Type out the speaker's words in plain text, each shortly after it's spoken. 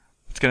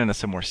get into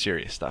some more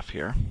serious stuff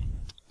here.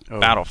 Oh.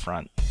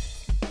 Battlefront.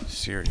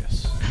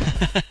 Serious.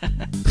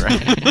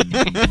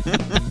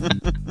 Right.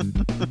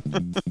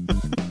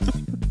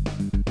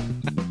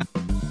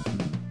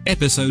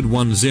 Episode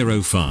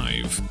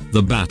 105,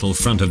 The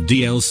Battlefront of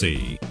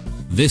DLC.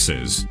 This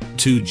is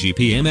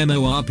 2GP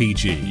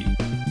MMORPG.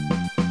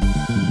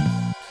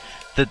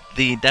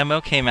 The demo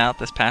came out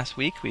this past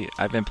week.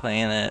 I've been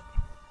playing it.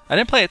 I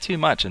didn't play it too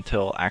much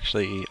until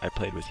actually I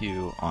played with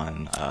you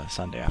on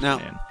Sunday afternoon.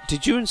 Now,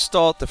 did you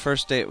install it the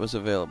first day it was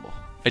available?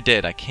 I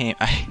did.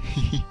 I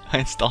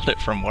installed it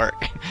from work.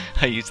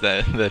 I used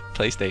the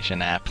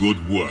PlayStation app.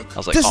 Good work. I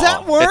was like, Does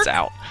that work? It's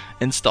out.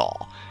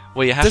 Install.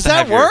 Well, you have Does to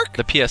that have work?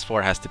 The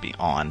PS4 has to be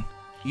on.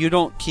 You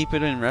don't keep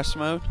it in rest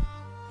mode?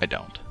 I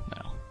don't.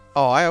 No.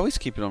 Oh, I always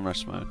keep it on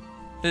rest mode.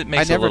 It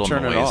makes I never a little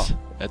turn noise. it off.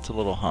 It's a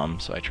little hum,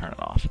 so I turn it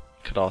off.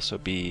 Could also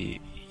be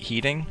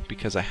heating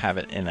because I have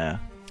it in a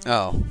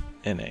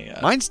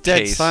Mine's dead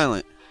case.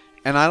 silent,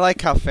 and I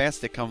like how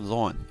fast it comes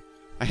on.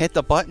 I hit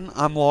the button,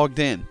 I'm logged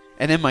in,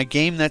 and in my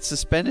game that's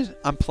suspended,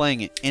 I'm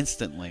playing it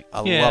instantly. I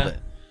love it.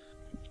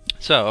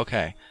 So,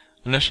 okay.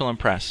 Initial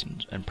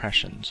impressions.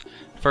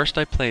 First,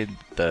 I played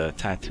the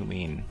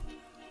Tatooine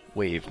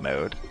wave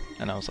mode,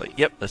 and I was like,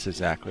 yep, this is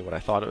exactly what I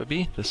thought it would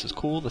be. This is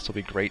cool. This will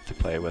be great to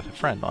play with a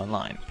friend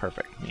online.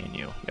 Perfect. Me and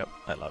you. Yep,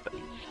 I love it.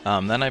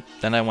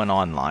 Then I went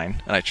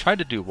online, and I tried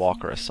to do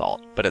Walker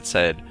Assault, but it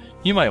said,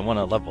 you might want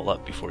to level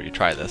up before you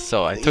try this.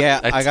 So I took...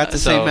 I got the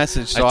same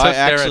message, so I took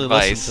their actually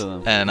advice,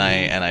 listened to them.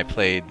 and I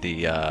played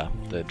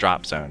the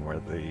drop zone where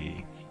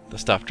the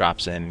stuff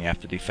drops in and you have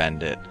to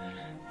defend it.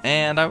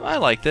 And I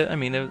liked it. I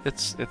mean,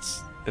 it's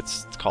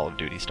Call of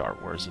Duty Star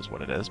Wars is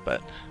what it is,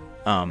 but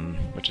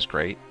which is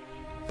great.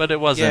 But it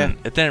wasn't.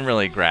 Yeah. It didn't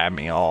really grab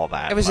me all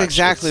that. It was much.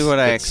 exactly what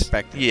I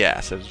expected.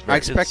 Yes, it was. I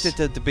expected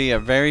it to be a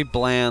very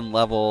bland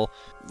level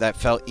that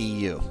felt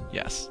EU.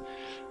 Yes,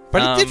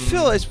 But it did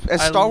feel as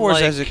Star Wars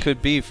as like- it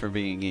could be for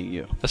being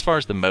EU. as far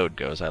as the mode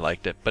goes, I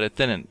liked it, but it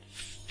didn't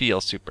feel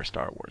super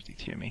Star Warsy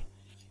to me.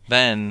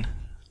 Then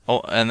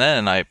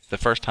the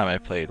first time I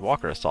played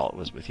Walker Assault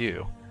was with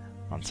you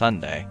on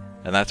Sunday,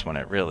 and that's when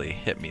it really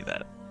hit me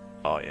that,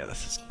 oh yeah,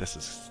 this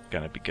is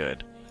gonna be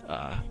good.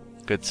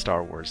 Good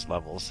Star Wars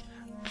levels.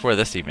 Before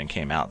this even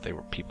came out,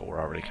 people were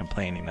already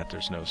complaining that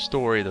there's no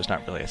story, there's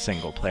not really a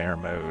single player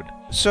mode.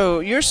 So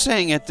you're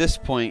saying at this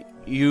point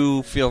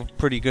you feel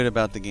pretty good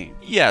about the game?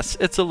 Yes,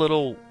 it's a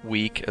little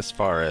weak as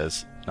far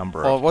as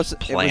number of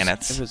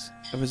planets.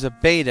 It was a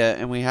beta,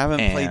 and we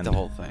haven't played the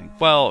whole thing.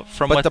 Well,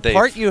 from But what the they've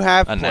part you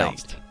have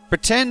announced. played,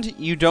 pretend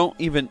you don't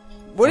even...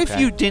 What if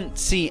Okay. you didn't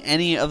see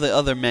any of the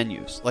other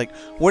menus? Like,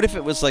 what if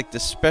it was like the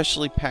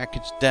specially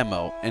packaged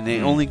demo, and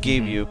they only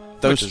gave you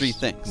those Which three is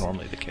things?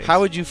 normally the case. How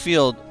would you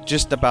feel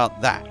just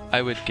about that?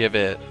 I would give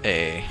it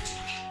a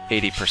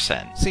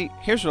 80%. See,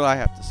 here's what I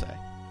have to say.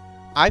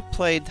 I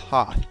played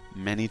Hoth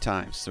many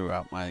times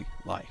throughout my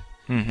life.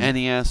 Mhm.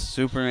 NES,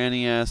 Super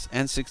NES,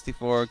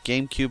 N64,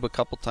 GameCube a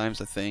couple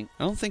times, I think.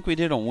 I don't think we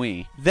did on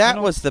Wii.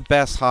 That was the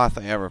best Hoth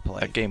I ever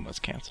played. That game was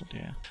canceled,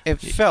 yeah. It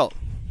felt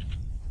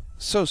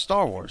so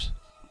Star Wars.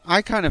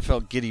 I kind of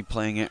felt giddy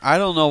playing it. I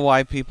don't know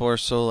why people are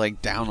so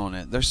down on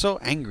it. They're so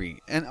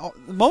angry. And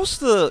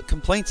most of the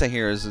complaints I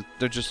hear is that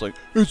they're just like,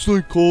 it's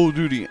like Call of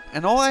Duty.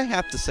 And all I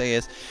have to say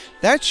is,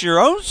 that's your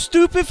own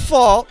stupid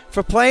fault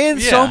for playing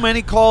so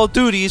many Call of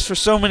Duties for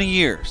so many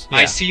years. Yeah,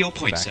 I see your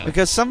point, exactly. sir.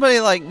 Because somebody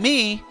like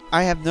me,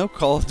 I have no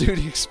Call of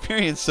Duty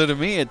experience, so to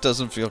me it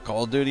doesn't feel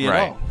Call of Duty at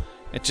Right. all.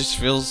 It just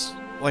feels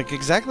like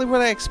exactly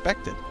what I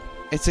expected.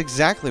 It's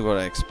exactly what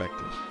I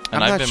expected.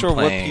 And I'm I've not been sure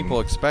what playing- people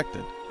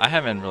expected. I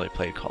haven't really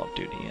played Call of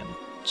Duty in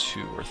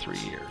 2 or 3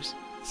 years.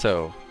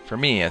 So, for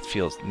me, it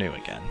feels new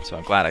again. So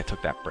I'm glad I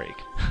took that break.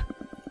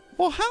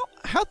 Well,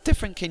 how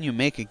different can you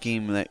make a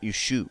game that you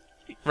shoot?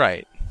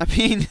 Right.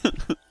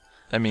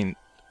 I mean,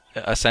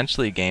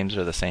 Essentially, games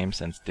are the same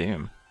since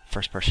Doom.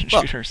 First-person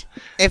Well, shooters.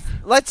 if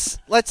let's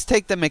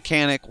take the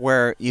mechanic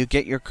where you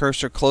get your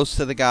cursor close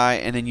to the guy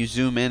and then you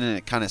zoom in and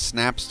it kind of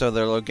snaps to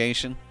their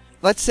location.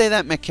 Let's say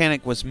that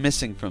mechanic was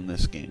missing from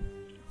this game.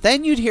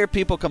 Then you'd hear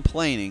people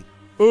complaining,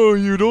 "Oh,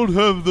 you don't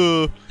have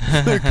the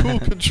cool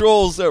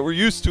controls that we're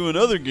used to in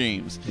other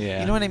games." Yeah.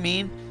 You know what I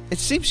mean? It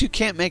seems you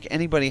can't make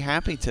anybody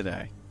happy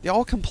today. They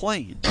all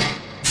complain.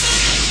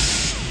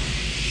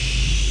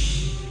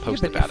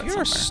 Post But about if it you're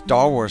somewhere. a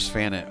Star Wars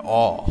fan at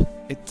all,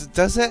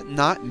 does that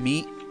not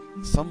meet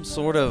some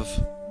sort of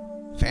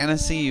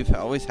fantasy you've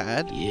always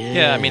had?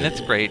 Yeah, I mean,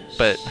 it's great,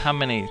 but how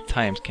many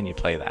times can you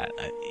play that?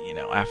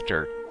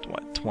 After,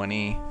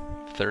 20,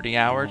 30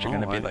 hours, you're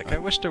going to be like, I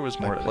wish there was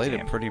more I to the played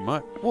game. it pretty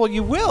much. Well,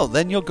 you will.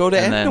 Then you'll go to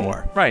And then-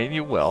 Endor. right,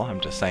 you will. I'm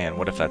just saying,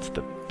 what if that's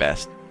the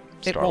best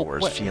It Star won't-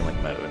 Wars what-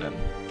 feeling mode and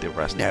the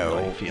rest No, don't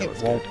really feel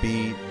as it won't good?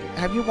 be.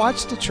 Have you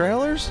watched the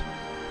trailers?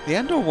 The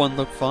Endor one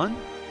looked fun.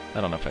 I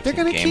don't know if I've They're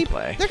seen gonna keep.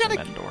 gameplay They're from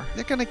gonna. Endor.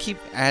 They're gonna keep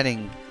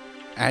adding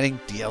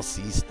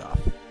DLC stuff.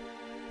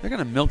 They're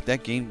gonna milk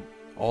that game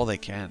all they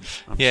can.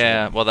 I'm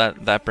Yeah, sure. well,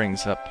 that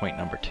brings up point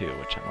number 2,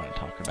 which I want to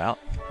talk about.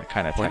 I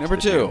kind of Point number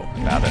texted you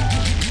 2. about it.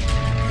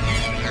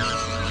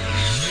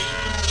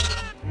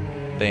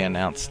 They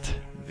announced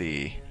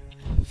the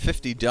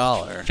 $50.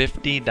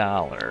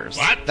 $50.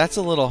 What? That's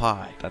a little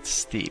high. That's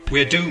steep.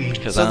 We're doomed.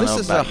 Because So I don't this know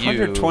is a about you,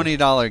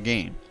 $120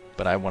 game.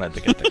 but I wanted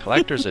to get the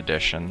collector's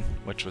edition,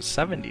 which was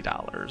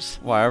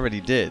 $70. Well, I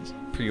already did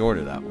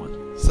pre-order that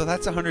one. So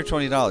that's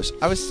 $120.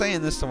 I was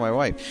saying this to my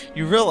wife.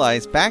 You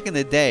realize back in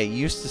the day, you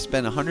used to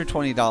spend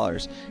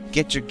 $120,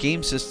 get your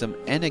game system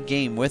and a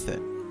game with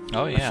it.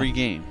 Oh A yeah. free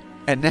game.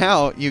 And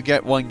now you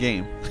get one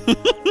game.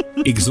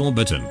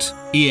 Exorbitant.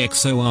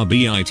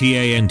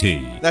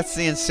 EXORBITANT. That's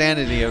the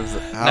insanity of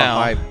how Now,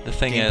 high the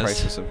thing game is-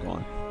 prices have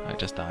gone. I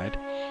just died.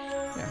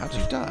 Yeah, how'd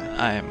you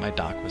die? My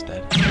dock was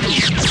dead.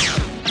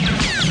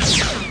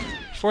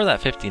 For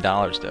that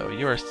 $50 though,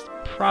 you are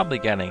probably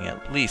getting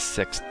at least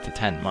 6 to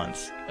 10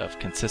 months of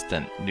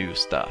consistent new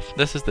stuff.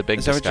 This is the big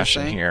Is that what you're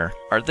discussion saying? here.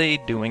 Are they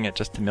doing it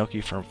just to milk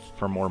you for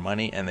more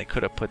money, and they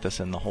could have put this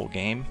in the whole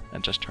game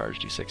and just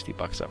charged you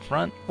 $60 up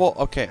front? Well,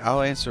 okay,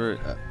 I'll answer it.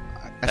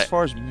 As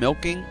far as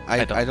milking,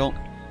 I don't.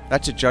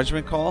 That's a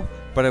judgment call.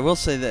 But I will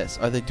say this: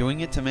 are they doing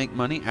it to make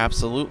money?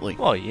 Absolutely.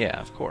 Well, yeah,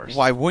 of course.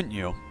 Why wouldn't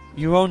you?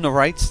 You own the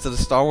rights to the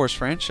Star Wars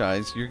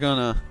franchise. You're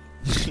gonna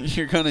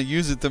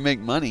use it to make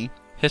money.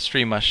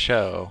 History must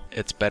show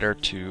it's better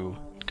to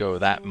go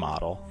that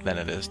model than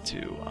it is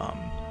to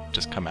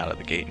just come out of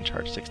the gate and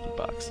charge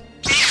 $60.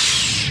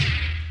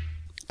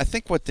 I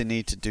think what they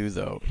need to do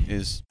though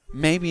is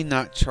maybe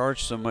not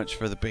charge so much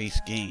for the base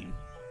game.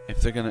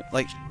 If they're gonna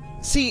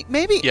Yes, if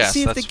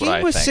the that's what game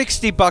I was think.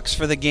 $60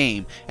 for the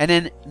game, and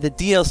then the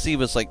DLC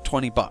was like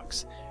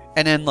 $20,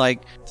 and then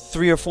like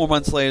 3 or 4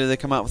 months later they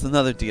come out with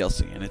another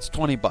DLC and it's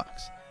 $20,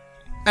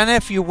 and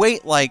if you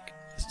wait like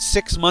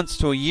 6 months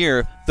to a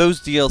year,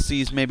 those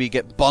DLCs maybe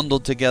get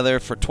bundled together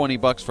for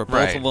 $20 for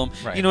both of them.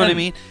 Right. You know what I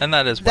mean? And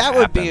that is what That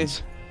would be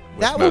happens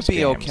with that would most be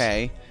games.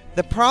 okay.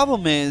 The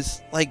problem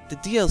is, like, the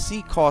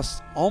DLC costs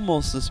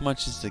almost as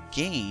much as the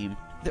game.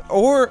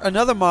 Or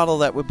another model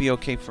that would be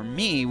okay for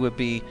me would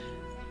be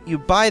you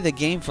buy the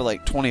game for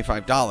like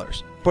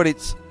 $25, but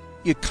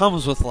it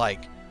comes with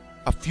like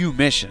a few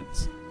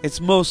missions. It's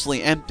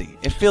mostly empty.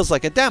 It feels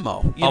like a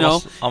demo, you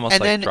know. Almost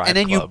And like then Drive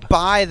you Club.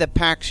 buy the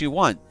packs you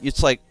want.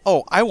 It's like,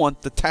 oh, I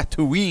want the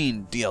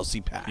Tatooine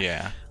DLC pack.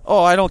 Yeah.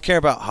 Oh, I don't care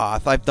about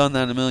Hoth. I've done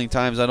that a million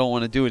times. I don't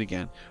want to do it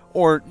again.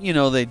 Or, you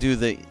know, they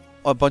do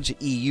a bunch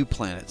of EU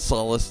planets,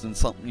 Sullust and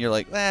something. You're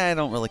like, I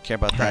don't really care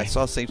about that, Right.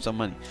 so I'll save some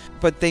money.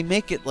 But they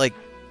make it like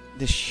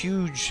this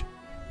huge.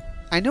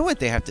 I know what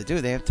they have to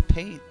do. They have to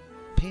pay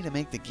to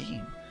make the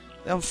game.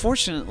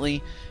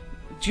 Unfortunately,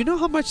 do you know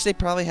how much they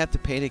probably have to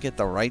pay to get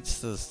the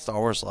rights to the Star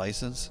Wars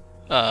license?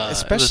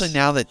 Especially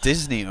now that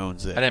Disney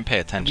owns it. I didn't pay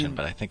attention, I mean-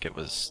 but I think it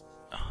was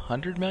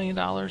 $100 million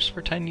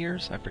for 10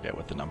 years. I forget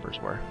what the numbers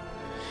were.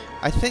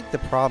 I think the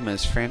problem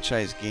is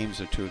franchise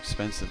games are too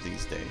expensive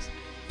these days.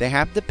 They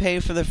have to pay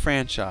for the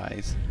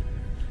franchise,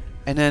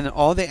 and then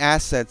all the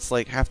assets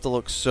like have to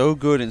look so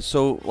good and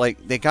so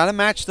like they got to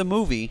match the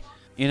movie.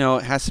 You know,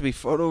 it has to be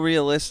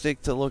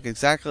photorealistic to look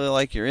exactly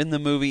like you're in the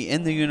movie,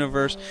 in the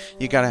universe.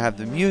 You got to have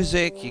the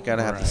music, you got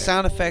to have the Right.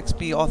 sound effects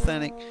be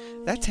authentic.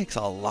 That takes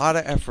a lot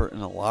of effort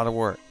and a lot of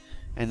work,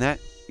 and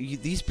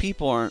these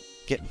people aren't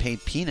getting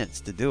paid peanuts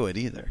to do it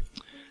either.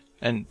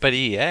 But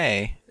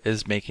EA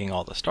is making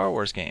all the Star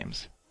Wars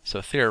games,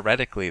 so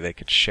theoretically they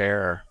could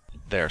share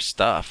their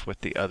stuff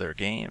with the other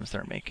games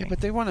they're making.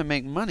 But they want to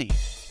make money.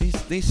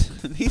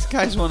 These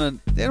guys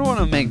they don't want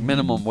to make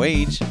minimum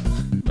wage.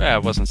 I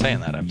wasn't saying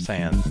that. I'm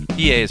saying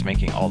EA is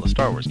making all the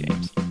Star Wars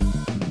games.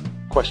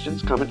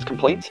 Questions, comments,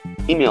 complaints?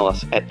 Email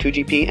us at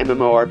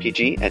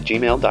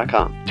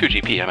 2gpmmorpg@gmail.com.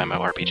 2GP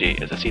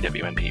MMORPG is a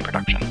CWNP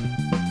production.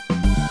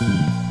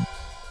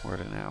 We're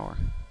at an hour.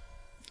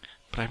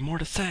 But I have more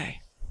to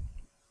say.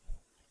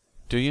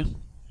 Do you?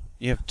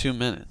 You have 2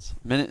 minutes.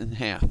 Minute and a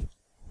half.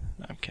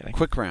 I'm kidding.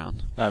 Quick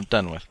round. I'm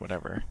done with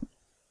whatever.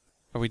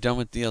 Are we done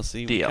with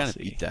DLC? We kind of DLC.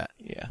 beat that.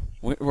 Yeah.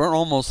 We're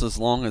almost as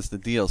long as the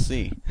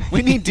DLC.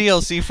 We need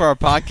DLC for our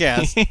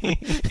podcast.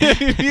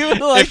 If you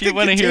would like If you to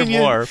wanna hear continue-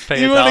 more,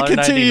 pay you wanna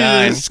continue the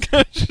 $1.99.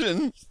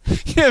 discussion.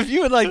 Yeah, if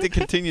you would like to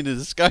continue the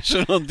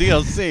discussion on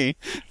DLC,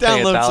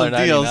 download some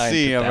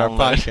DLC to of our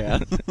download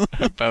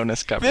podcast.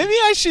 bonus coverage. Maybe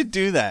I should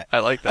do that. I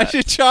like I that.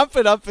 should chop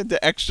it up into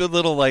extra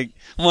little, like,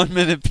 1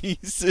 minute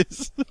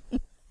pieces.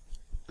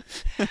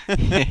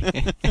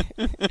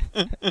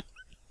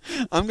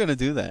 I'm going to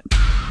do that.